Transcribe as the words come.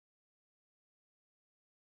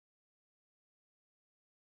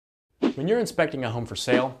When you're inspecting a home for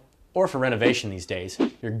sale or for renovation these days,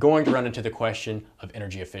 you're going to run into the question of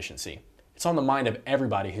energy efficiency. It's on the mind of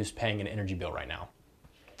everybody who's paying an energy bill right now.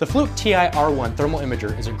 The Fluke TiR1 Thermal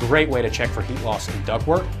Imager is a great way to check for heat loss in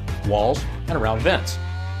ductwork, walls, and around vents.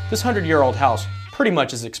 This 100-year-old house, pretty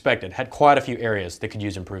much as expected, had quite a few areas that could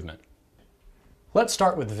use improvement. Let's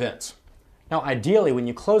start with vents. Now ideally, when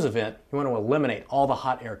you close a vent, you want to eliminate all the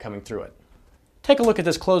hot air coming through it. Take a look at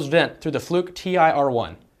this closed vent through the Fluke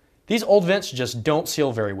TiR1. These old vents just don't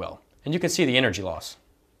seal very well, and you can see the energy loss.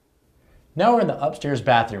 Now we're in the upstairs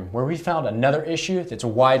bathroom, where we found another issue that's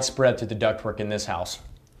widespread through the ductwork in this house.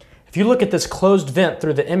 If you look at this closed vent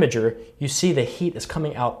through the imager, you see the heat is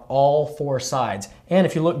coming out all four sides. And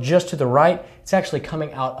if you look just to the right, it's actually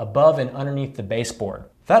coming out above and underneath the baseboard.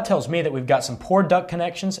 That tells me that we've got some poor duct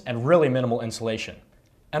connections and really minimal insulation.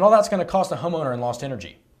 And all that's going to cost the homeowner in lost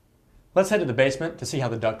energy. Let's head to the basement to see how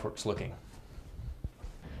the ductwork's looking.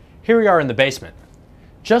 Here we are in the basement.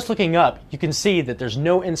 Just looking up, you can see that there's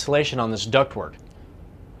no insulation on this ductwork.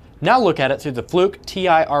 Now look at it through the Fluke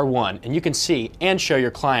TiR1 and you can see and show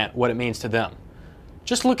your client what it means to them.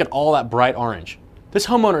 Just look at all that bright orange. This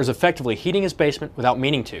homeowner is effectively heating his basement without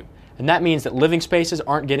meaning to, and that means that living spaces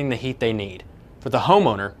aren't getting the heat they need. For the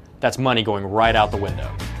homeowner, that's money going right out the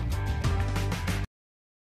window.